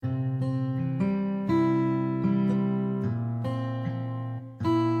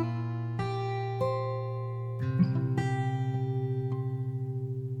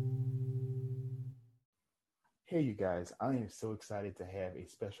guys, I am so excited to have a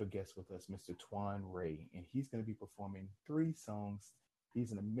special guest with us, Mr. Twan Ray, and he's going to be performing three songs.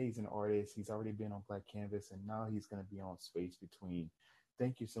 He's an amazing artist. He's already been on Black Canvas, and now he's going to be on Space Between.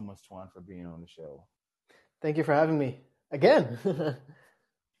 Thank you so much, Twan, for being on the show. Thank you for having me again.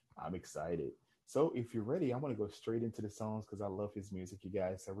 I'm excited. So, if you're ready, I want to go straight into the songs because I love his music, you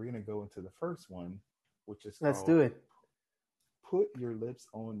guys. So, we're going to go into the first one, which is Let's called do it. Put Your Lips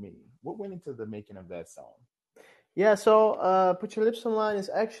on Me. What went into the making of that song? Yeah, so Put Your Lips Online is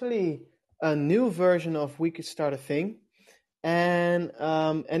actually a new version of We Could Start a Thing. And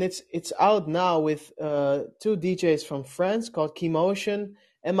it's out now with two DJs from France called Key Motion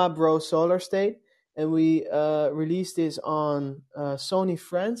and my bro Solar State. And we released this on Sony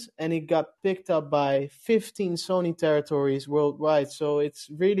France, and it got picked up by 15 Sony territories worldwide. So it's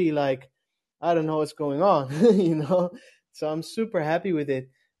really like, I don't know what's going on, you know? So I'm super happy with it.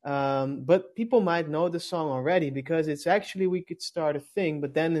 But people might know the song already because it's actually We Could Start a Thing,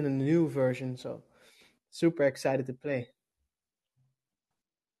 but then in a new version. So super excited to play.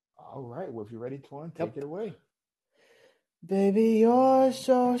 All right. Well, if you're ready, Twan, take Yep. it away. Baby, you're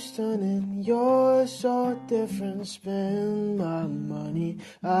so stunning, you're so different. Spend my money,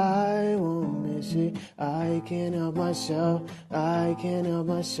 I won't miss it. I can't help myself, I can't help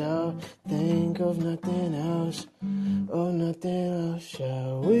myself. Think of nothing else, oh nothing else.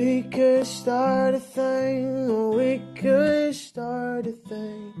 Yeah, we could start a thing, or we could start a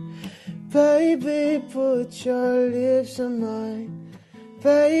thing. Baby, put your lips on mine.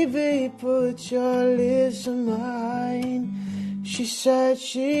 Baby, put your lips on mine. She said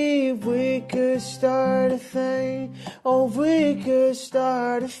we could start a thing. Oh, we could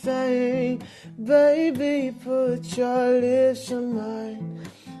start a thing. Baby, put your lips on mine.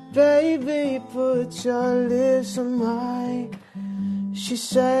 Baby, put your lips on mine. She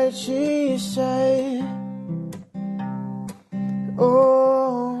said,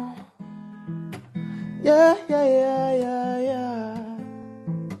 oh, yeah, yeah, yeah, yeah, yeah.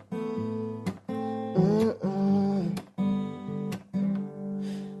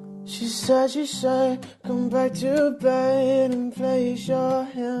 She said, come back to bed and place your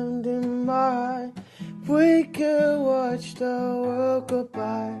hand in mine. We could watch the world go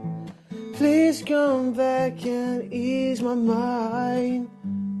by. Please come back and ease my mind.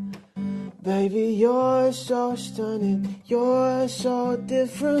 Baby, you're so stunning, you're so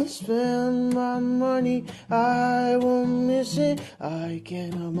different. Spend my money, I won't miss it. I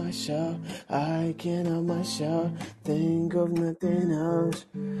can't help myself, I can't help myself. Think of nothing else,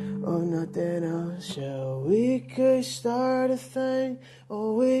 oh nothing else. Yeah, we could start a thing,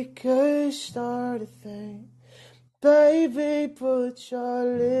 oh we could start a thing. Baby, put your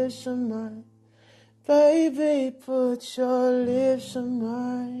lips on mine. Baby, put your lips on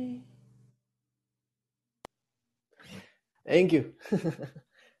mine. Thank you.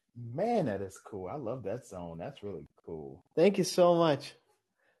 Man, that is cool. I love that song. That's really cool. Thank you so much.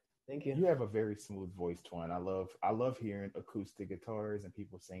 Thank you. You have a very smooth voice, Twan. I love hearing acoustic guitars and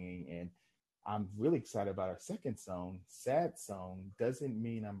people singing, and I'm really excited about our second song, Sad Song. Doesn't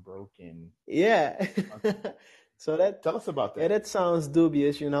Mean I'm Broken. Yeah. So that Tell us about that. yeah, that sounds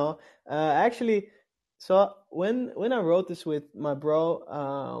dubious, you know. Actually, so when I wrote this with my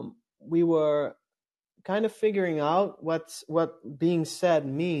bro, we were kind of figuring out what being sad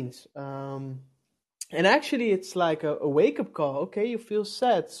means. And actually, it's like a wake up call. Okay, you feel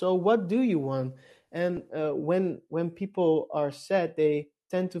sad, so what do you want? And when people are sad, they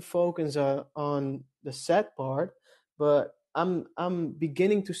tend to focus on the sad part. But I'm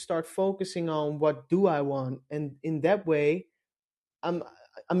beginning to start focusing on what do I want, and in that way, I'm.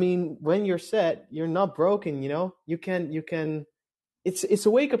 I mean, when you're sad, you're not broken. You know, you can. It's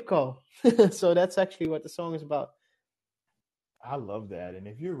a wake up call. So that's actually what the song is about. I love that. And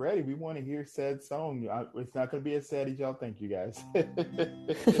if you're ready, we want to hear Sad Song. It's not going to be as sad as y'all think, you guys.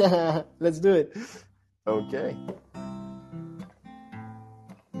 Let's do it. Okay.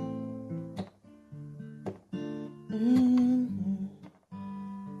 Mm-hmm.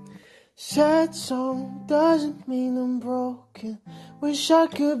 Sad song doesn't mean I'm broken. Wish I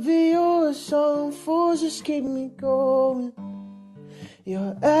could be your song, fools just keep me going.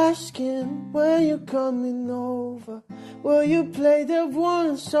 You're asking when you're coming over. Will you play that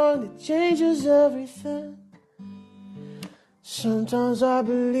one song that changes everything? Sometimes I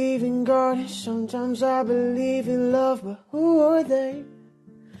believe in God, and sometimes I believe in love, but who are they?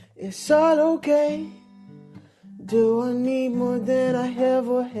 It's all okay. Do I need more than I have,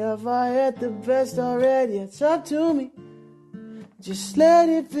 or have I had the best already? It's up to me. Just let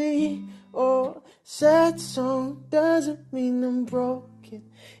it be. Oh, sad song doesn't mean I'm broken. sinking.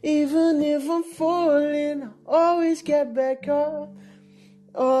 Even if I'm falling, I always get back up.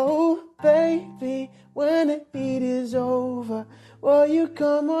 Oh, baby, when the heat is over, will you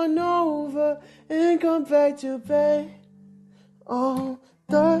come on over and come back to bed? Oh,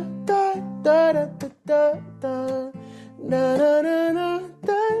 da da da da da da da. Na na na na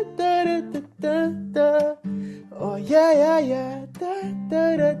da da da da da da. Oh yeah yeah yeah da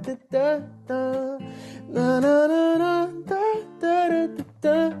da da da da da. Na na na na da da da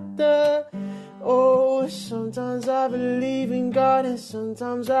da da. Oh, sometimes I believe in God and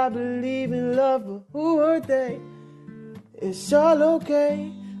sometimes I believe in love, but who are they? It's all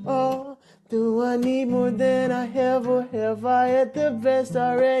okay. Oh, do I need more than I have, or have I had the best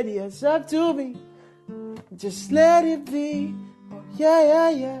already? It's up to me. Just let it be. Oh yeah yeah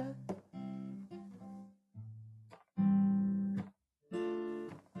yeah.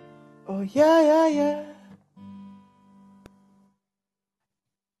 Oh yeah yeah yeah.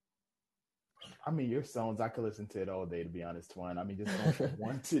 I mean, your songs, I could listen to it all day, to be honest, Twan. I mean, just going from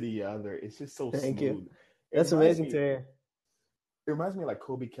one to the other, it's just so Thank you. smooth. It That's reminds amazing me, to hear. it reminds me of like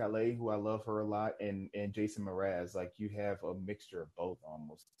Kobe Calais, who I love her a lot, and Jason Mraz. Like you have a mixture of both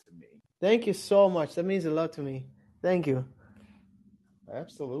almost to me. Thank you so much. That means a lot to me. Thank you.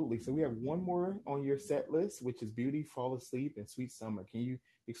 Absolutely. So we have one more on your set list, which is Beauty, Fall Asleep, and Sweet Summer. Can you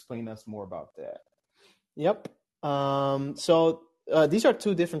explain us more about that? Yep. So these are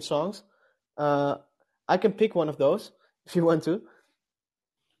two different songs. I can pick one of those if you want to.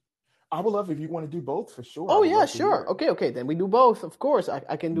 I would love if you want to do both for sure. I Oh would yeah, love to hear sure. it. Okay. Then we do both. Of course,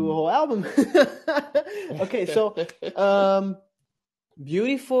 I can do a whole album. Okay, so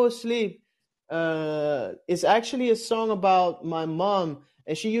 "Beautiful Sleep" is actually a song about my mom,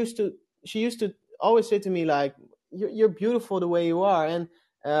 and she used to always say to me like, "You're beautiful the way you are." And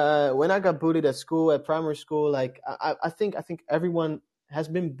when I got bullied at school, at primary school, like I think everyone has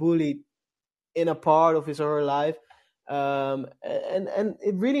been bullied in a part of his or her life, and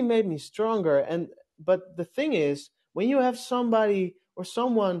it really made me stronger. And but the thing is, when you have somebody or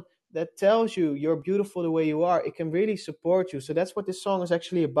someone that tells you you're beautiful the way you are, it can really support you. So that's what this song is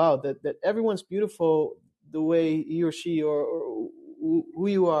actually about, that everyone's beautiful the way he or she, or who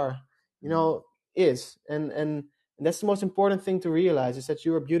you are, you know, is. And that's the most important thing to realize, is that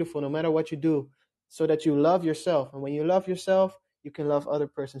you are beautiful no matter what you do, so that you love yourself. And when you love yourself, you can love other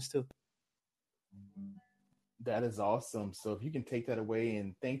persons too. That is awesome. So if you can take that away,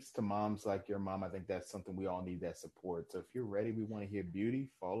 and thanks to moms like your mom, I think that's something we all need, that support. So if you're ready, we want to hear Beauty,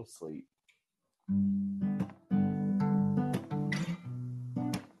 Fall Asleep.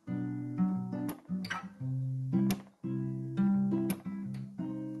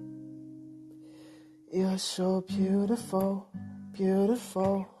 You're so beautiful,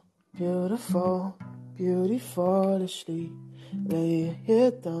 beautiful, beautiful, beautiful to sleep. Lay your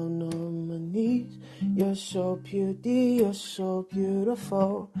head down on my knees. You're so you're so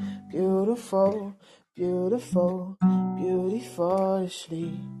beautiful, beautiful, beautiful, beautiful to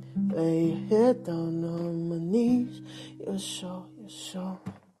sleep. Lay your head down on my knees. You're so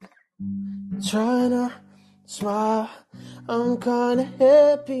trying to smile. I'm kinda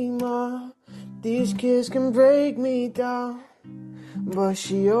happy, ma. These kids can break me down, but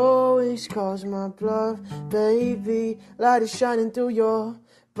she always calls my bluff. Baby, light is shining through your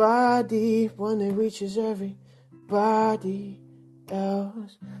body when it reaches everybody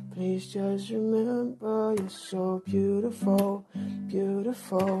else. Please just remember, you're so beautiful,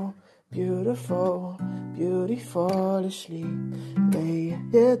 beautiful, beautiful, beautiful to sleep. Lay your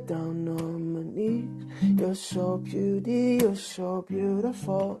head down on my knees. You're so you're so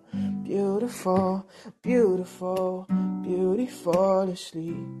beautiful, beautiful, beautiful, beautiful to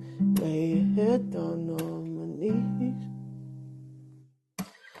sleep. Lay your head down on my knees.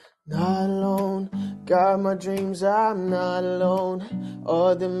 Not alone, got my dreams, I'm not alone.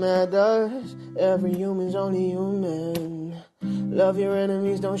 All that matters, every human's only human. Love your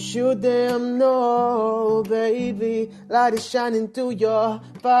enemies, don't shoot them, no, baby. Light is shining through your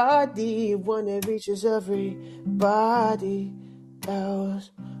body when it reaches everybody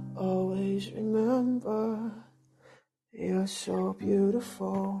else. Always remember, you're so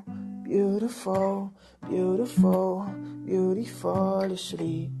beautiful, beautiful, beautiful, beautiful to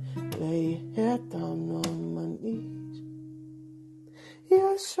sleep. Lay your head down on my knees.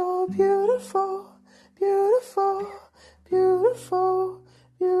 You're so beautiful, beautiful, beautiful,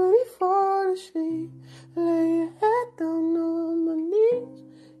 beautiful to sleep. Lay your head down on my knees.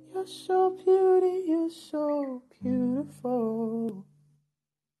 You're so you're so beautiful.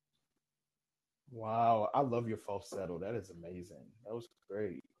 Wow, I love your falsetto. That is amazing. That was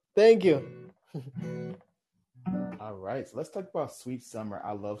great. Thank you. All right, so let's talk about Sweet Summer.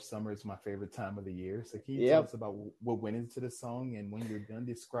 I love summer; it's my favorite time of the year. So, can you tell Yep. us about what went into the song, and when you're done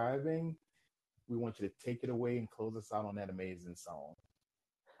describing, we want you to take it away and close us out on that amazing song.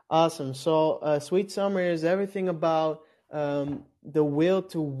 Awesome. So, Sweet Summer is everything about the will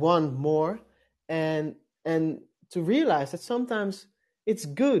to want more, and and to realize that sometimes it's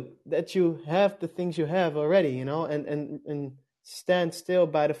good that you have the things you have already, and stand still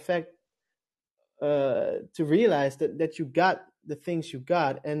by the fact, to realize that you got the things you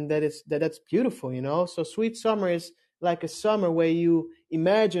got, and that's beautiful, So, Sweet Summer is like a summer where you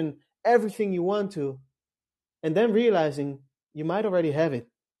imagine everything you want to, and then realizing you might already have it.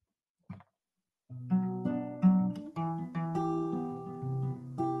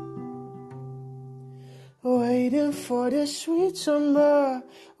 Waiting for the sweet summer,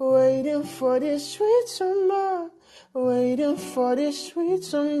 waiting for the sweet summer, waiting for the sweet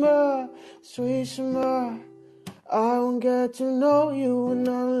summer, sweet summer. I won't get to know you when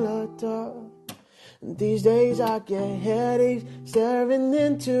I'm locked up. These days I get headaches staring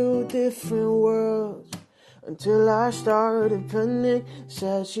into different worlds. Until I started panic,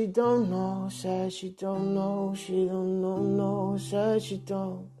 said she don't know, said she don't know, she don't know, no, said she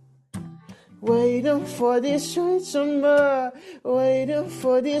don't. Waiting for this sweet summer, waiting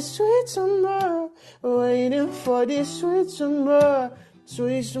for this sweet summer, waiting for this sweet summer,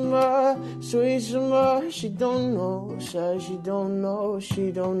 sweet summer, sweet summer. She don't know, says she don't know,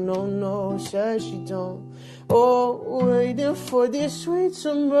 she don't know, no, says she don't. Oh, waiting for this sweet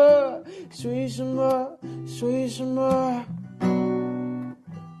summer, sweet summer, sweet summer.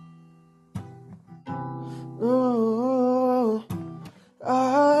 Oh.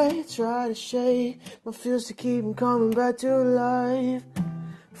 I try to shake my fears to keep them coming back to life.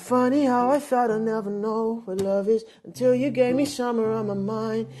 Funny how I thought I'd never know what love is until you gave me summer on my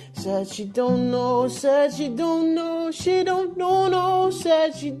mind. Said she don't know, said she don't know, she don't know, no,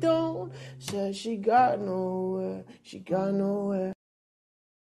 said she don't. Said she got nowhere, she got nowhere.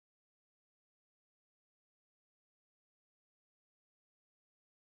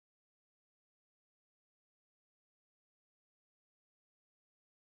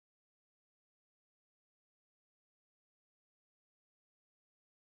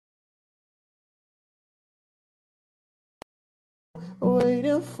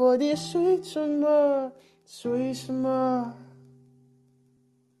 Waiting for this sweet summer, sweet summer.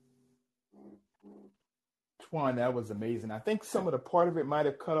 Twan, that was amazing. I think some of the part of it might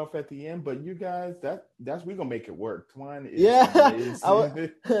have cut off at the end, but you guys, that's we're gonna make it work. Twan is Yeah,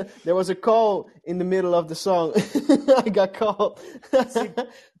 amazing. there was a call in the middle of the song. I got called. See,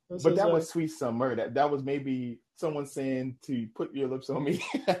 I'm but so that sorry. was Sweet Summer. That was maybe someone saying to put your lips on me.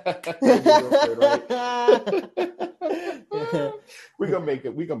 Your girlfriend, right? Yeah. We're gonna make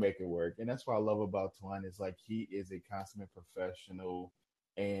it work. And that's what I love about Twan is like he is a consummate professional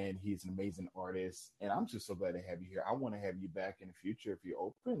and he's an amazing artist. And I'm just so glad to have you here. I want to have you back in the future if you're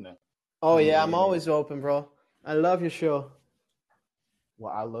open to Oh coming yeah, I'm in and always open, bro. I love your show.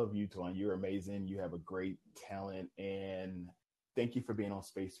 well, I love you, Twan. You're amazing. You have a great talent and thank you for being on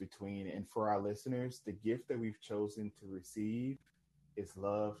Space Between. And for our listeners, the gift that we've chosen to receive is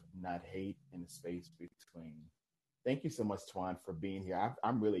love, not hate, in the space between. Thank you so much, Twan, for being here.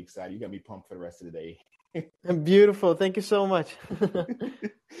 I'm really excited. You got me pumped for the rest of the day. Beautiful. Thank you so much.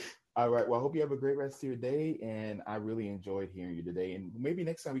 All right. Well, I hope you have a great rest of your day. And I really enjoyed hearing you today. And maybe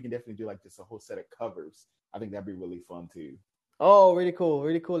next time we can definitely do like just a whole set of covers. I think that'd be really fun too. Oh, really cool.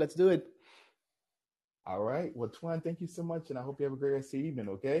 Really cool. Let's do it. All right. Well, Twan, thank you so much. And I hope you have a great rest of your evening.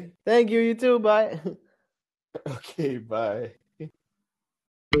 Okay. Thank you. You too. Bye. Okay. Bye.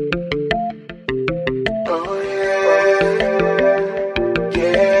 Oh yeah,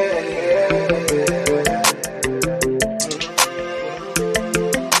 yeah.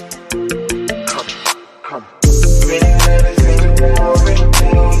 Come.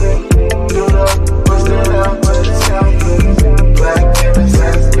 Black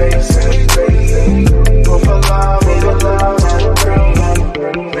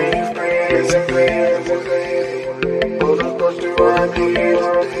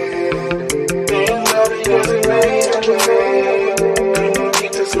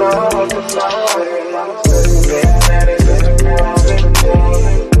Smile,